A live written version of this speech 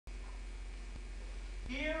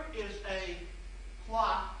Here is a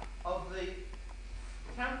plot of the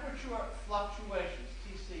temperature fluctuations.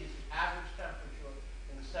 TC is the average temperature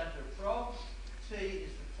in the center of probe. T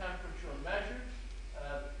is the temperature measured.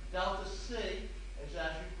 Delta C is,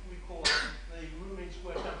 as you recall, the root mean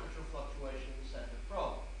square temperature fluctuation in the center of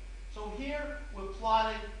probe. So here we're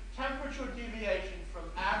plotting temperature deviation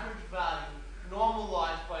from average value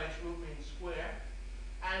normalized by its root mean square.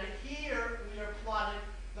 And here we are plotting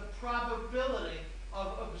the probability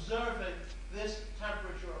of observing this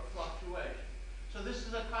temperature fluctuation. So this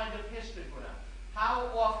is a kind of histogram. How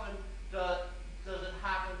often does it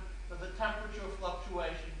happen that the temperature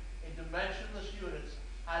fluctuation in dimensionless units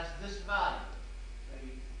has this value? The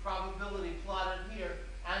probability plotted here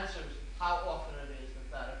answers how often it is that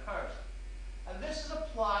that occurs. And this is a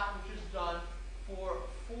plot which is done for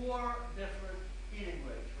 4 different heating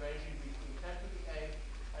rates, ranging between 10 to the 8th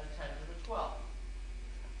and 10 to the 12th.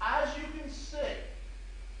 As you can see,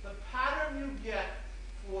 the pattern you get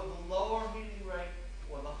for the lower heating rate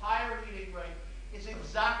or the higher heating rate is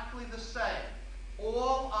exactly the same.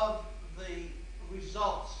 All of the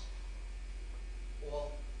results,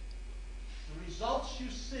 you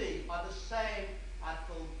see are the same at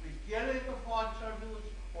the beginning of hard turbulence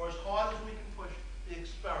or as hard as we can push the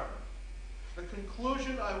experiment. The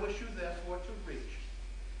conclusion I wish you therefore to reach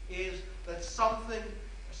is that something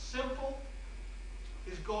simple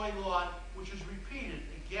is going on which is repeated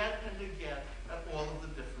again and again at all of the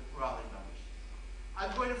different Raleigh numbers.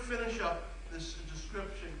 I'm going to finish up this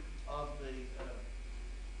description of the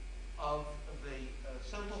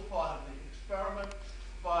simple part of the experiment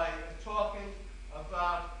by talking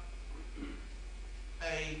about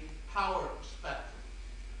a power spectrum.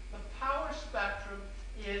 The power spectrum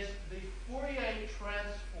is the Fourier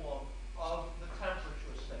transform of the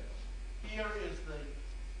temperature signal. Here is the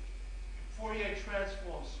Fourier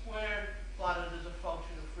transform squared, plotted as a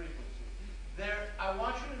function of frequency. I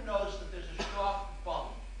want you to notice that there's a sharp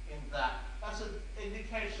bump in that. That's an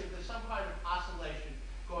indication there's some kind of oscillation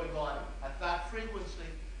going on at that frequency.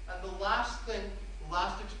 And the last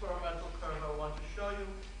experimental curve I want to show you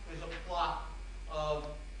is a plot of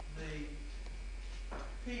the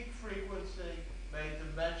peak frequency made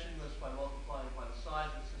dimensionless by multiplying by the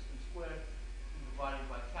size of the system squared and dividing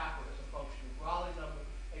by kappa as a function of Raleigh number.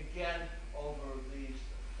 Again, over these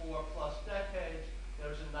 4+ decades,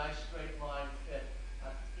 there's a nice straight line fit,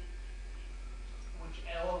 which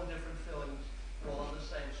all the different fillings fall on the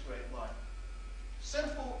same straight line.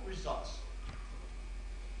 Simple results.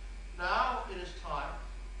 Now it is time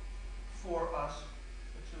for us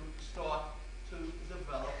to start to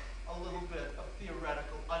develop a little bit of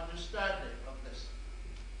theoretical understanding of this.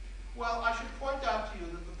 Well, I should point out to you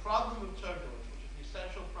that the problem of turbulence, which is the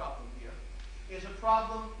essential problem here, is a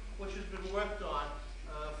problem which has been worked on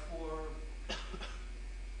for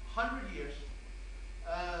 100 years.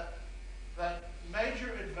 That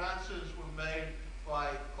major advances were made by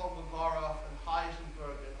Kolmogorov and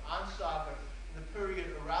Heisenberg and Ansager in the period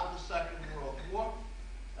around the Second World War,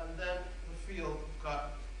 and then the field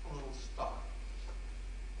got a little stuck.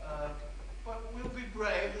 But we'll be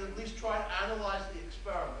brave and at least try to analyze the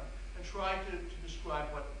experiment and try to describe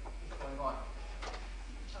what is going on.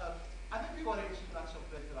 I think the audience is not so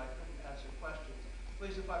big that I couldn't answer questions.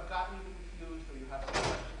 Please, if I've gotten you confused or you have some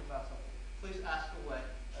questions about something, please ask away,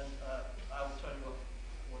 and I will turn you off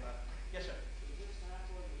for that. Yes, sir? Is this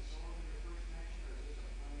sample of the cylinder your first connection, or is this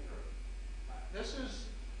a linear? This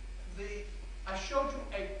is I showed you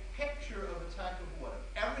a picture of a tank of water.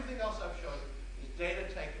 Everything else I've shown you is data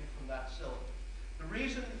taken from that cylinder. The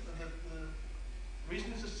reason it's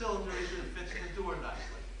a cylinder is that it fits in the door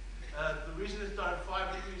nicely. The reason it's done at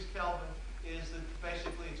 5 degrees Kelvin is that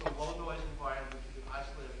basically it's a low noise environment. It's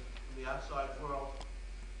isolated from the outside world.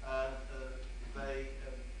 And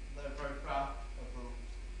they're very proud of the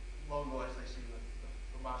low noise they see with the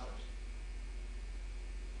thermometers.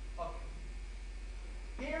 Okay.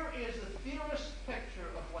 Here is the theorist's picture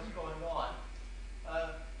of what's going on.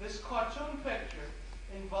 This cartoon picture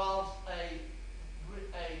involves a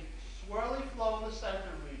swirly flow in the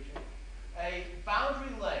center region, a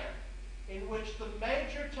boundary layer in which the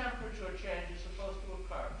major temperature change is supposed to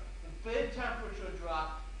occur. The big temperature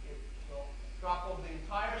drop will drop over the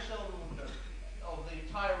entire cylinder, over the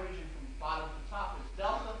entire region from bottom to top is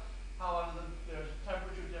delta. However, there's a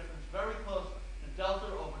temperature difference very close to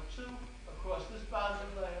delta over 2 across this boundary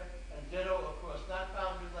layer and ditto across that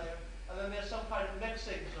boundary layer. And then there's some kind of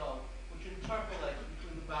mixing zone which interpolates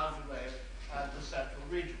between the boundary layer and the central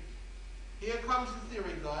region. Here comes the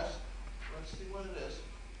theory, guys. Let's see what it is.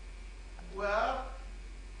 Well,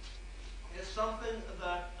 it's something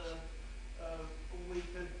that we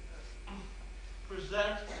could present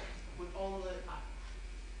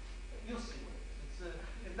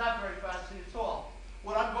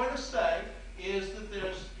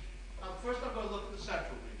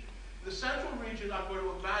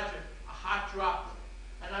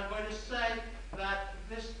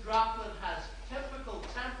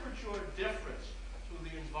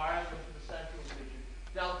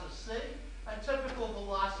actual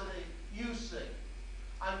velocity UC.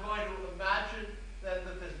 I'm going to imagine then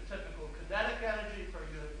that there's a typical kinetic energy per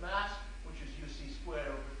unit mass, which is UC squared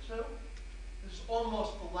over 2. This is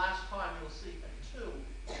almost the last time you'll see a 2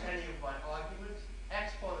 in any of my arguments.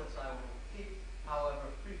 Exponents I will keep,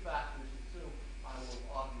 however, prefactors of 2 I will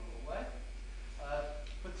argue away.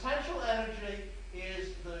 Potential energy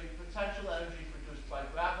is the potential energy produced by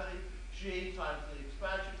gravity, G times the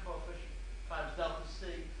expansion coefficient times delta C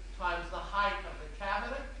times the height of the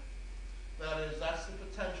cavity. That's the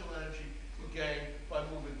potential energy you gain by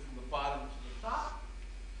moving from the bottom to the top.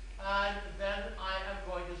 And then I am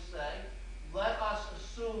going to say, let us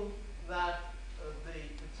assume that the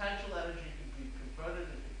potential energy can be converted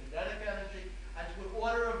into kinetic energy, and to an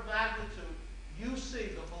order of magnitude,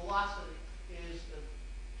 UC, the velocity, is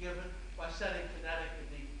given by setting kinetic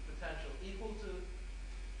potential equal to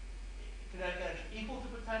kinetic energy equal to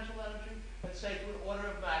potential energy, and say to an order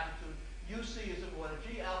of magnitude, UC is of order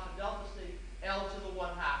G alpha delta C L to the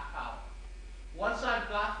 1/2 power. Once I've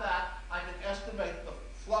got that, I can estimate the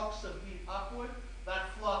flux of heat upward. That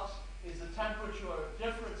flux is the temperature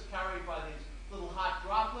difference carried by these little hot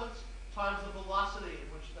droplets times the velocity at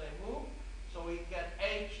which they move. So we get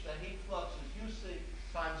H, the heat flux is UC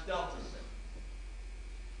times delta C.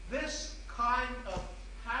 This kind of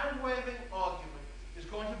hand-waving argument is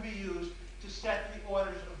going to be used to set the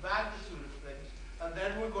orders of magnitude of things, and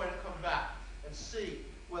then we're going to come back and see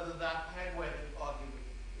whether that hand-waving argument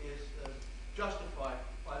is justified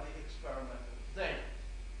by the experimental data.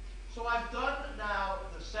 So I've done now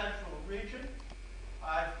the central region.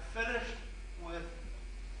 I've finished with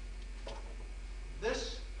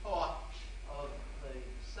this part of the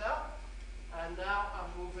cell, and now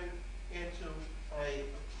I'm moving into a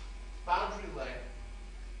boundary layer.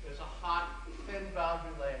 There's a hot, thin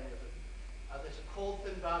boundary layer near the there's a cold,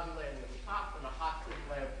 thin boundary layer near the top, and a hot, thin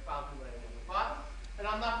boundary layer near the bottom. And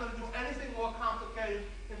I'm not going to do anything more complicated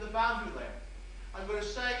in the boundary layer. I'm going to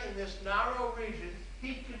say in this narrow region,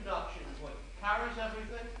 heat conduction is what carries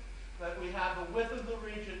everything, that we have a width of the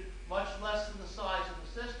region much less than the size of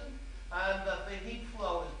the system, and that the heat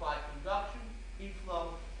flow is by conduction. Heat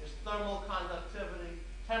flow is thermal conductivity,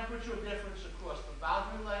 temperature difference across the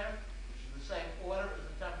boundary layer, which is the same order as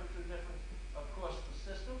the temperature difference across the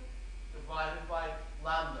system, divided by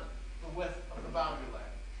lambda, the width of the boundary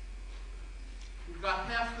layer. We've got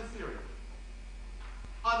half the theory.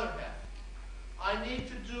 Other half. I need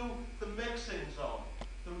to do the mixing zone,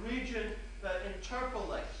 the region that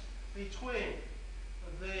interpolates between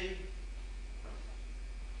the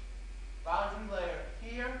boundary layer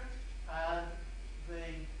here and the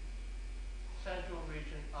central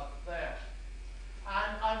region up there.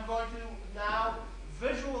 And I'm going to now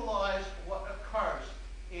visualize what occurs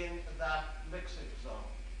in that mixing zone.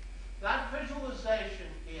 That visualization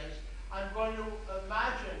is, I'm going to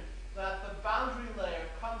imagine that the boundary layer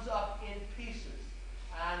comes up in pieces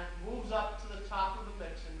and moves up to the top of the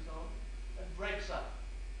mixing zone and breaks up.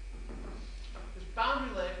 This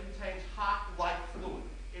boundary layer contains hot, light fluid.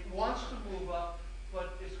 It wants to move up,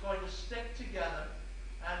 but it's going to stick together,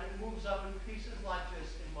 and it moves up in pieces like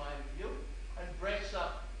this in my view, and breaks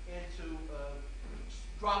up into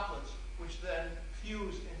droplets, which then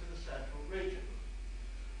fuse into the central region.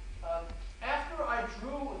 After I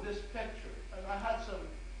drew this picture, and I had some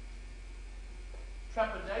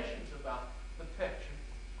trepidations about the picture,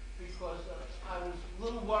 because I was a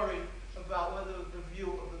little worried about whether the view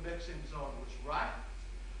of the mixing zone was right.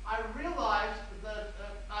 I realized that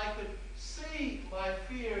I could see my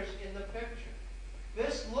fears in the picture.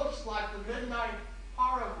 This looks like the midnight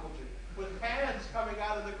horror movie with hands coming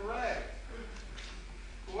out of the grave.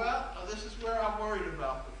 Well, this is where I'm worried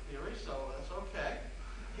about the theory, so that's okay.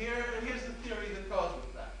 Here's the theory that goes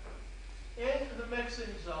with that. In the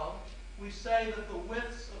mixing zone, we say that the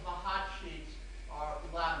widths of the hot sheets are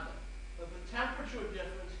lambda, but the temperature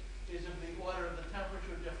difference is of the order of the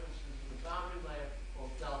temperature differences in the boundary layer,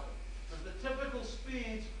 called delta. But the typical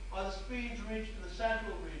speeds are the speeds reached in the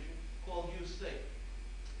central region, called UC.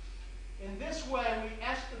 In this way, we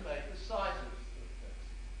estimate the sizes of things.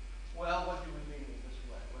 Well, what do we mean in this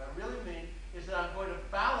way? What I really mean is that I'm going to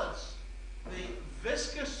balance the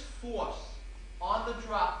viscous force on the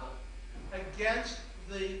droplet against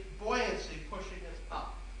the buoyancy pushing it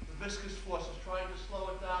up.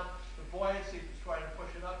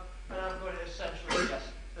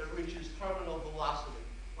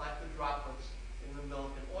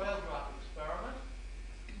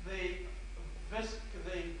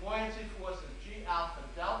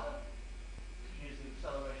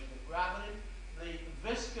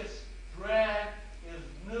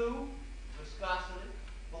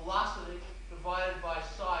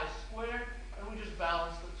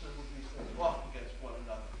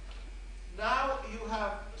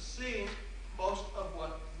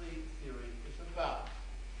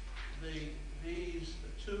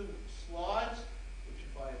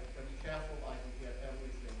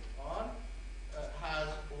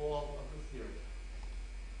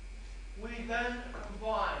 then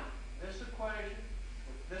combine this equation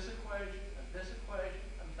with this equation and this equation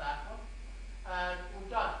and that one, and we're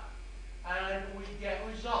done. And we get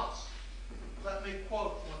results. Let me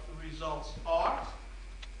quote what the results are.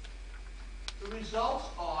 The results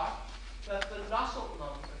are that the Nusselt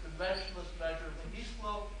number, the dimensionless measure of the heat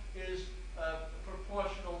flow, is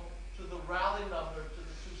proportional to the Rayleigh number to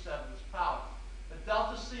the 2/7 power. The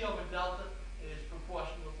delta C over delta is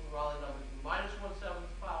proportional to the Rayleigh number to the -1/7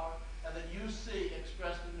 power, and then UC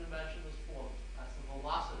expressed in dimensionless form. That's the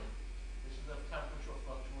velocity. This is the temperature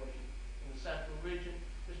fluctuation in the central region,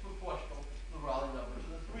 is proportional to the Rayleigh number to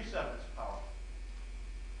the 3/7 power.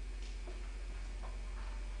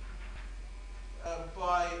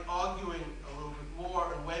 By arguing a little bit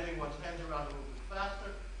more and waving one's hands around a little bit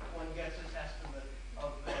faster, one gets an estimate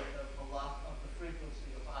of the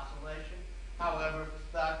frequency of oscillation. However,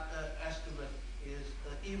 that estimate is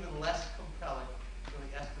even less compelling than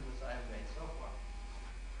the estimates I have made so far.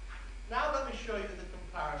 Now let me show you the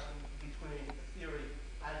comparison between the theory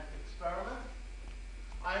and experiment.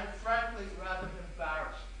 I am frankly rather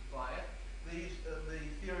embarrassed by it. The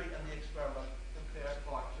theory and the experiment compare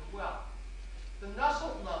far too well. The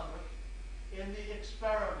Nusselt number in the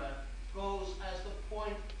experiment goes as the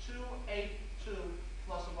 0.282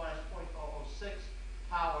 plus or minus 0.006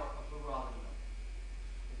 power of the Rayleigh number.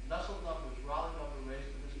 The Nusselt number is Rayleigh number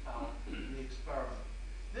raised to this power in the experiment.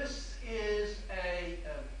 This is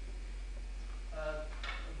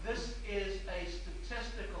a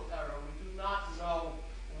statistical error. We do not know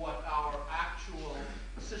what our actual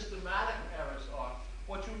systematic errors are.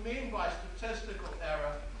 What you mean by statistical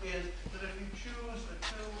error is that if you choose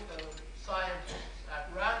two scientists at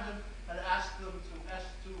random and ask them to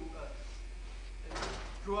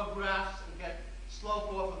draw graphs and get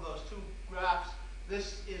slope off of those two graphs,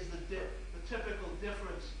 this is the typical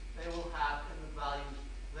difference they will have in the values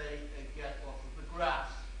they get off of the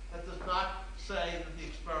graphs. That does not say that the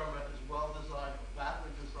experiment is well designed or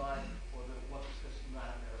badly designed or what the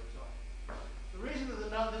systematic errors are. The reason that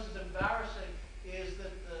none of this is embarrassing is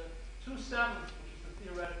that the 2/7, which is the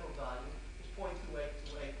theoretical value, is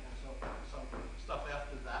 0.2828 and some stuff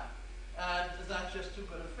after that. And that's just too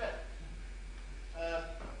good a fit.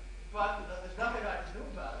 But there's nothing I can do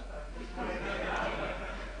about it.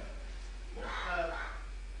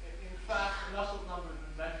 In fact, the Nusselt number has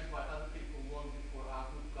been measured by other people long before our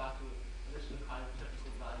group got to it. And this is the kind of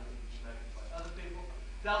typical value that is measured by other people.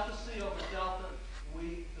 Delta C over delta,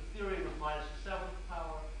 the theory was -7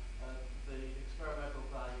 power. The experimental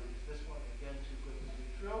value is this one, again, too good to be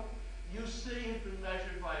true. UC has been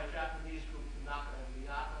measured by a Japanese group, Tanaka and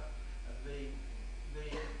Miyata. The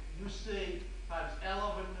UC times L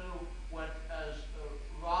over nu went as a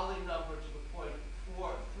Rayleigh number to the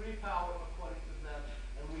 0.43 power, according to them,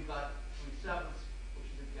 and we got 3/7, which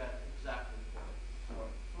is again exactly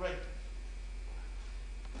 0.43.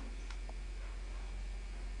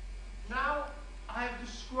 Now, I have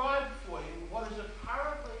described for you what is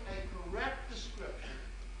apparently a correct description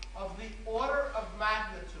of the order of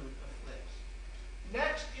magnitude of things.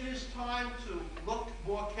 Next, it is time to look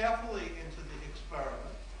more carefully into the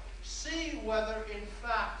experiment, see whether, in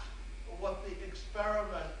fact, what the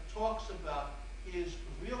experiment talks about is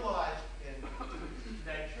realized in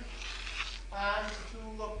nature, and to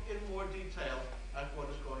look in more detail at what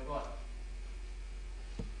is going on.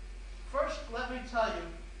 First, let me tell you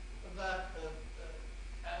that,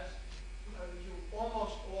 as you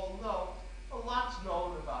almost all know, a lot's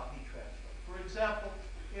known about heat transfer. For example,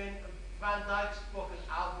 in Van Dyke's book, An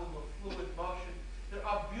Album of Fluid Motion, there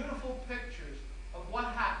are beautiful pictures of what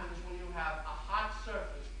happens when you have a hot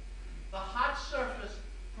surface. The hot surface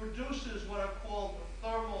produces what are called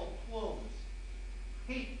thermal plumes.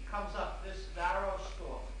 Heat comes up this narrow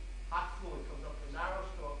stalk. Hot fluid comes up the narrow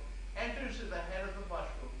stalk, enters in the head of the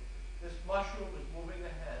mushroom. This mushroom is moving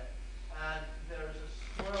ahead, and there is a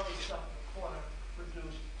swirly stuff in the corner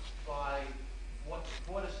produced by what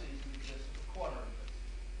vortices exist in the corner of this.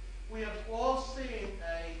 We have all seen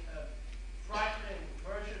a frightening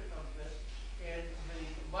version of this in the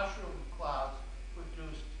mushroom clouds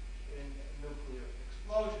produced in nuclear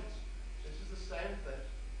explosions. This is the same thing,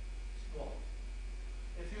 small.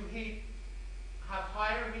 If you have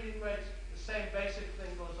higher heating rates, the same basic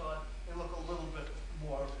thing goes on. They look a little bit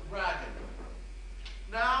more ragged.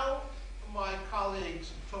 Now, my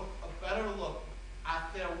colleagues took a better look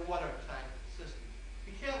at their water tank systems.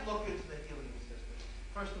 You can't look into the helium system.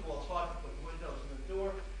 First of all, it's hard to put windows in the door.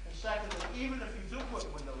 And secondly, even if you do put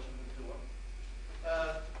windows in the door,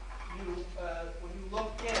 when you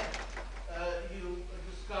look in, you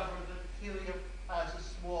discover that helium has a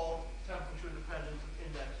small temperature-dependent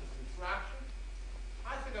index of refraction.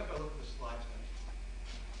 I think I've got to look at the slides.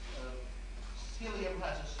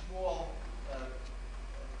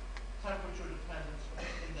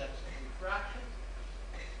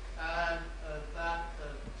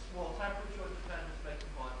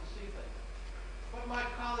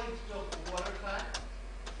 colleagues built a water tank.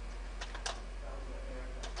 That was an air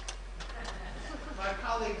tank. My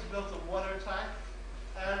colleagues built a water tank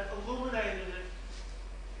and illuminated it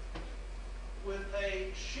with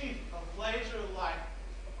a sheet of laser light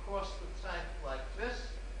across the tank like this,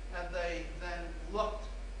 and they then looked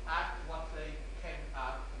at what they came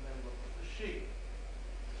out and then looked at the sheet.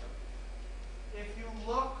 If you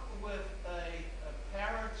look with a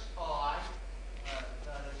parent's eye,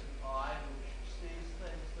 that is an eye which sees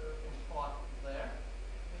things that are important there.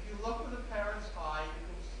 If you look with a parent's eye, you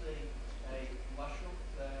can see a mushroom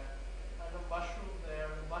there, and a mushroom there,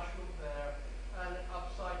 and a mushroom there, and an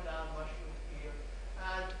upside down mushroom here.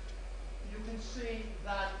 And you can see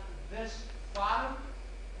that this bottom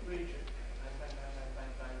region, bang, bang, bang, bang,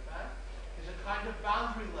 bang, bang, bang, is a kind of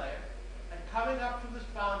boundary layer. And coming up from this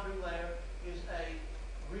boundary layer is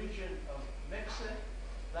a region of mixing.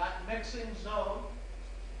 That mixing zone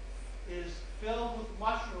is filled with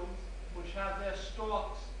mushrooms which have their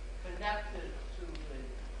stalks connected to the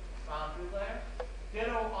boundary layer.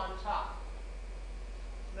 Ditto on top.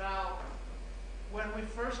 Now, when we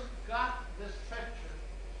first got this picture,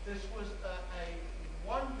 this was a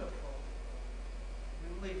wonderful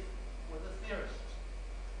relief for the theorists.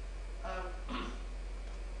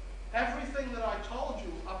 Everything that I told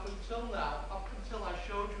you up until now, up until I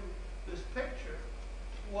showed you this picture,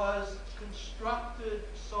 was constructed,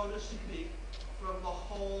 so to speak, from the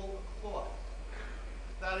whole cloth.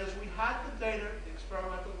 That is, we had the data, the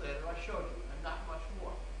experimental data I showed you, and not much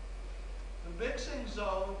more. The mixing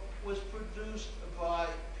zone was produced by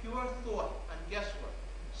pure thought and guesswork,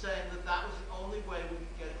 saying that that was the only way we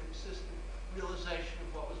could get a consistent realization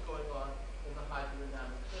of what was going on in the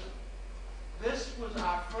hydrodynamic system. This was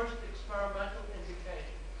our first experimental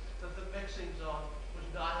indication that the mixing zone was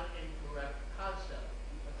not an incorrect concept,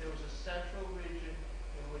 that there was a central region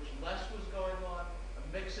in which less was going on, a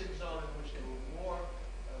mixing zone in which there were more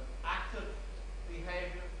active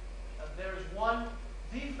behavior. There is one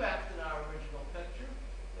defect in our original picture.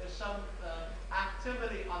 There's some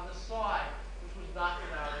activity on the side which was not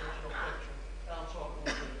in our original picture, and I'll talk a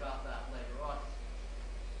little bit about that later on.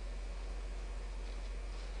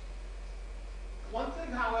 One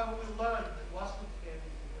thing, however, we learned that wasn't in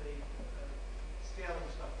the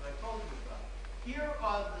scaling stuff that I told you about. Here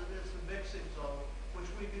is the mixing zone,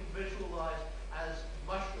 which we can visualize as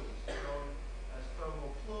mushrooms, known as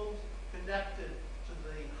thermal plumes, connected to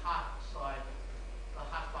the hot side, the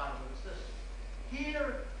hot bottom of the system.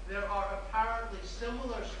 Here, there are apparently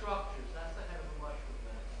similar structures. That's the head of a mushroom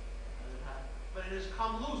there, but it has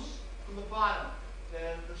come loose from the bottom.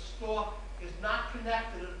 The stalk is not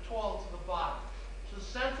connected at all to the bottom. So the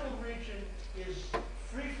central region is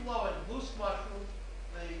free-flowing, loose mushrooms.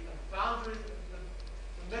 The boundary,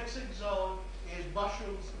 the mixing zone is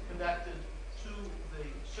mushrooms connected to the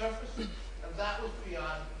surface, and that was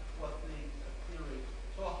beyond what the theory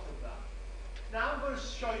talked about. Now I'm going to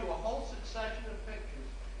show you a whole succession of pictures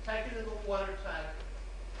taken in the water tank.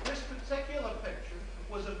 This particular picture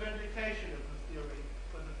was a vindication of the theory,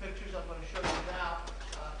 but the pictures I'm going to show you now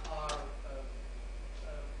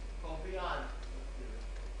go beyond the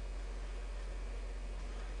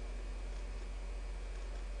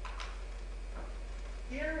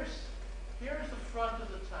theory. Here's the front of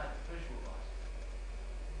the tank visualized.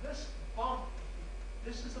 This bump,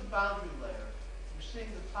 this is the boundary layer. You're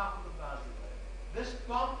seeing the top of the boundary layer. This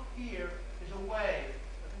bump here is a wave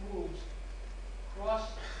that moves across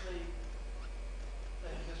the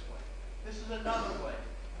thing this way. This is another wave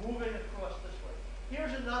moving across this way.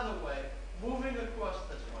 Here's another wave moving across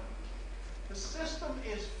this way. The system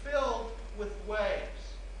is filled with waves.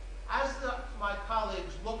 As my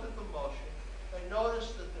colleagues look at the motion, they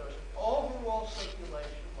notice that there's an overall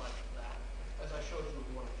circulation like that, as I showed you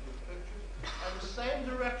in one or two of the pictures, and the same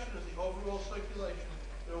direction as the overall circulation,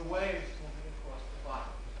 there are waves moving across the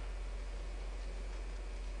bottom.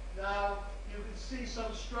 Now, you can see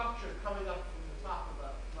some structure coming up from the top of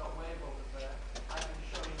that wave over there. I can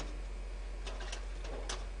show you.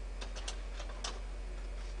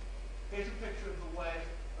 Here's a picture of the wave.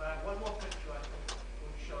 One more picture, I think,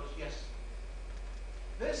 which shows, yes.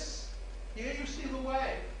 Here you see the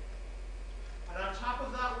wave. And on top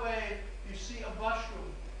of that wave, you see a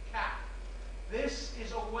mushroom cap. This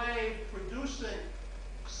is a wave producing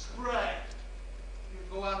spray. You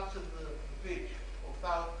go out to the beach, or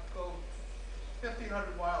go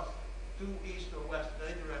 1,500 miles due east or west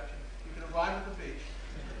in any direction. You can arrive at the beach.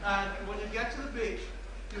 And when you get to the beach,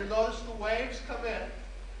 you notice the waves come in,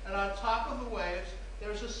 and on top of the waves,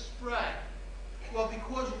 there's a spray. Well,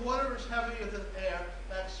 because water is heavier than air,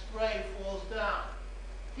 that spray falls down.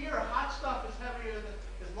 Here, hot stuff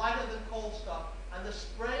is lighter than cold stuff, and the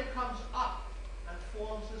spray comes up and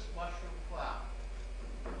forms this mushroom cloud.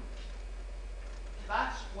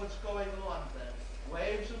 That's what's going on then.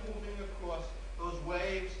 Waves are moving across. Those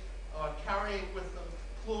waves are carrying with them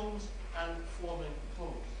plumes and forming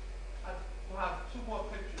plumes. We'll have two more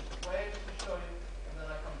pictures of waves to show you, and then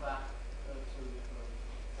I come back to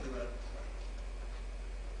theoretical stuff.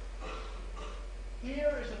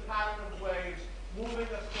 Here is a pattern of waves moving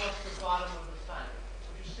across the bottom of the tank.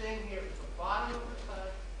 What you're seeing here is the bottom of the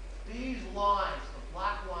tank. These lines, the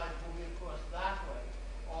black lines moving across that way,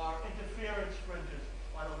 are interference fringes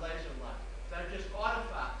on a laser line. They're just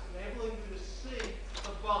artifacts enabling you to see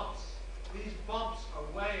the bumps. These bumps are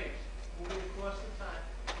waves moving across the tank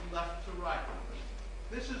from left to right.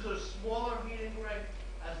 This is a smaller heating rate.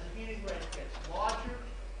 As the heating rate gets larger,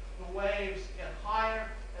 the waves get higher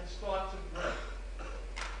and start to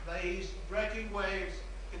break. These breaking waves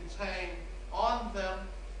contain on them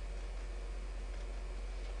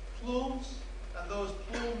plumes, and those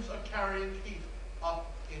plumes are carrying heat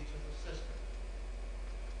up into the system.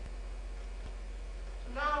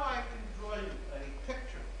 So now I can draw you a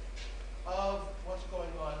picture of what's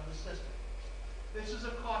going on in the system. This is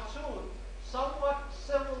a cartoon somewhat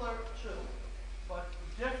similar to, but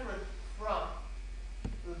different from,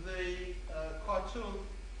 the cartoon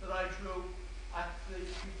that I drew at the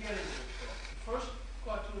beginning of the talk. The first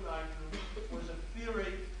cartoon I drew was a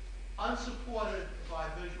theory unsupported by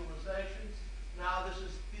visualizations. Now this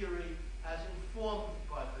is theory as informed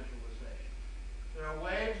by visualization. There are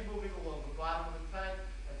waves moving along the bottom of the tank.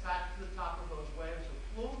 Attached to the top of those waves are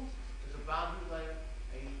plumes. There's a boundary layer.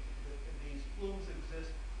 These plumes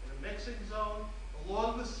exist in a mixing zone.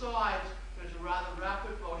 Along the sides, there's a rather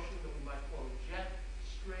rapid motion that we might call a jet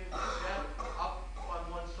stream, jet up on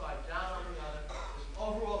one side, down on the other. There's an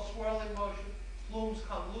overall swirling motion. Plumes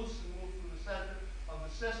come loose and move through the center of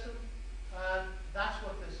the system. And that's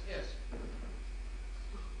what this is.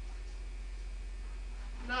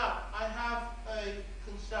 Now, I have a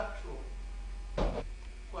conceptual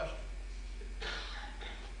question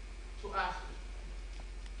to ask you.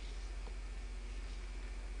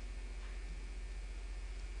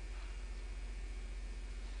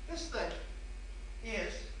 This thing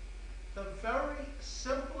is the very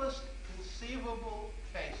simplest conceivable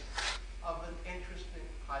case of an interesting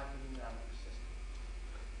hydrodynamic system.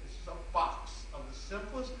 This is a box of the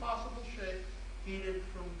simplest possible shape, heated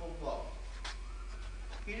from below.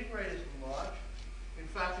 Heating rate is large. In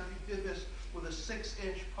fact, if you did this with a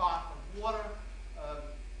 6-inch pot of water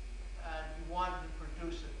and you wanted to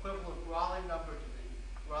produce equivalent Rayleigh number to the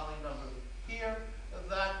Rayleigh number here,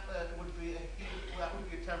 that would be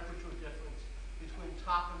a temperature difference between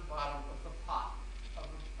top and bottom of the pot of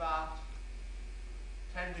about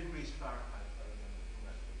 10 degrees Fahrenheit, if I remember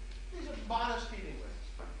correctly. These are modest heating rates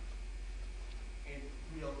in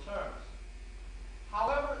real terms.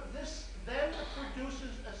 However, this then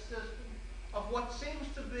produces a system of what seems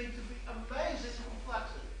to be amazing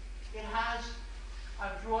complexity. It has,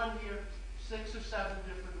 I've drawn here 6 or 7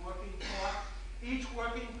 different working parts. Each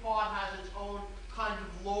working part has its own kind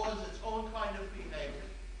of laws, its own kind of behavior.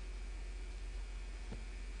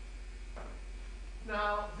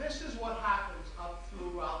 Now, this is what happens up through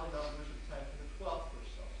Rayleigh numbers of 10 to the 12th or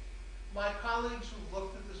so. My colleagues who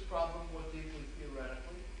looked at this problem more deeply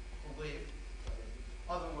theoretically believe,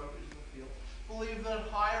 other workers in the field, believe that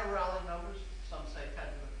higher Rayleigh numbers, some say 10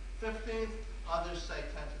 to the 15th, others say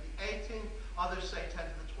 10 to the 18th, others say 10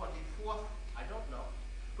 to the 24th, I don't know.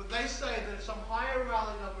 But they say that at some higher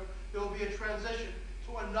Rayleigh number, there will be a transition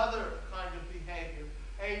to another kind of behavior,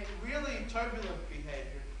 a really turbulent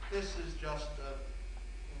behavior. This is just,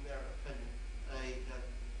 in their opinion,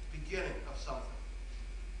 a beginning of something.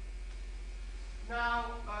 Now,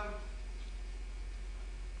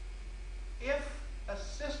 if a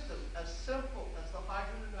system as simple as the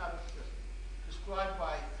hydrodynamic system, described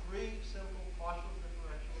by 3 simple partial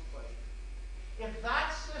differential equations, if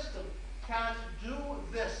that system can do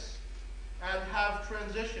this and have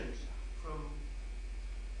transitions from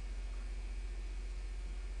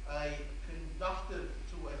a conductive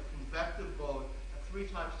to a convective mode at 3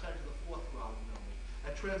 times 10 to the 4th Rayleigh number,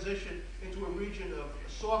 a transition into a region of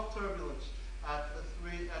soft turbulence at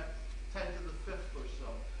 10 to the 5th or so,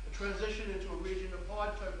 a transition into a region of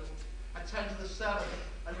hard turbulence at 10 to the 7th,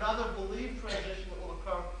 another believed transition that will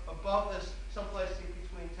occur above this, someplace in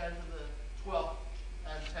between 10 to the 12th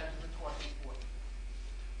and 10 to the 24th.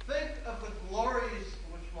 Think of the glories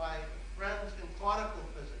which my friends in particle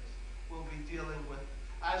physics will be dealing with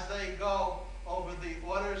as they go over the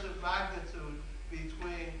orders of magnitude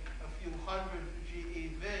between a few hundred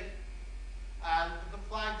GeV and the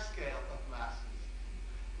Planck scale of masses.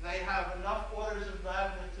 They have enough orders of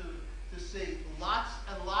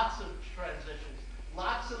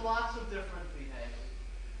lots and lots of different behavior.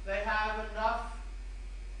 They have enough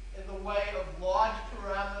in the way of large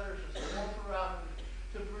parameters or small parameters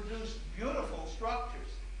to produce beautiful structures.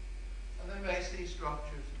 And they may see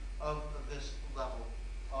structures of this level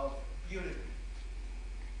of beauty.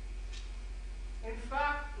 In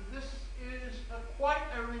fact, this is quite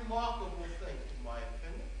a remarkable thing, in my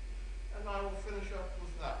opinion, and I will finish up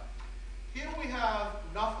with that. Here we have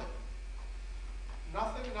nothing,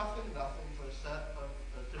 nothing, nothing, nothing but a set of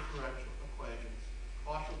differential equations,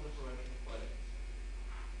 partial differential equations.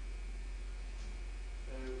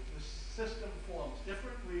 The system forms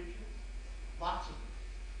different regions, lots of them.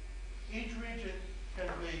 Each region can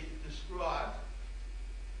be described.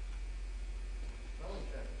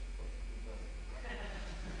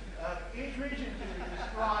 Each region can be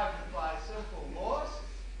described by simple laws.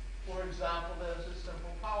 For example, there's a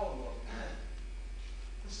simple power law.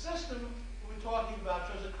 The system we're talking about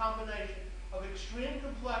shows a combination of extreme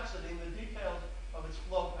complexity in the details of its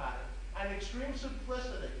flow pattern and extreme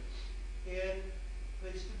simplicity in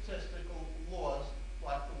the statistical laws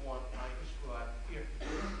like the one I described here.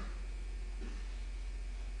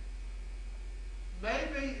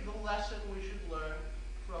 Maybe the lesson we should learn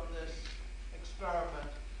from this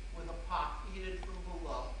experiment with a pot heated from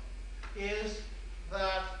below is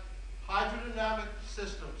that hydrodynamic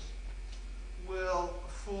systems will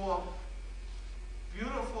form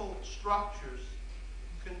beautiful structures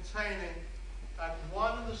containing at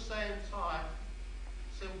one and the same time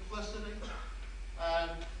simplicity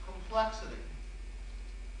and complexity.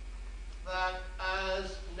 That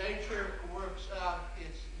as nature works out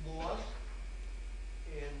its laws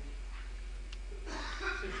in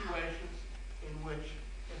situations in which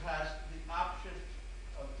it has the option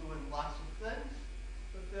of doing lots of things,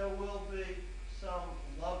 but there will be some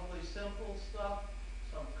lovely simple stuff,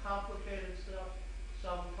 some complicated stuff,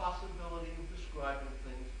 some possibility of describing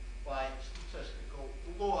things by statistical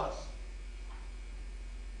laws.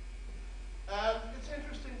 And it's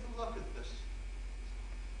interesting to look at this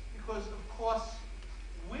because, of course,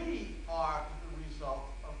 we are the result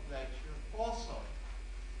of nature also.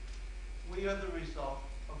 We are the result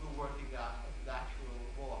of the working out of natural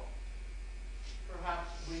law. Perhaps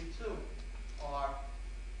we, too,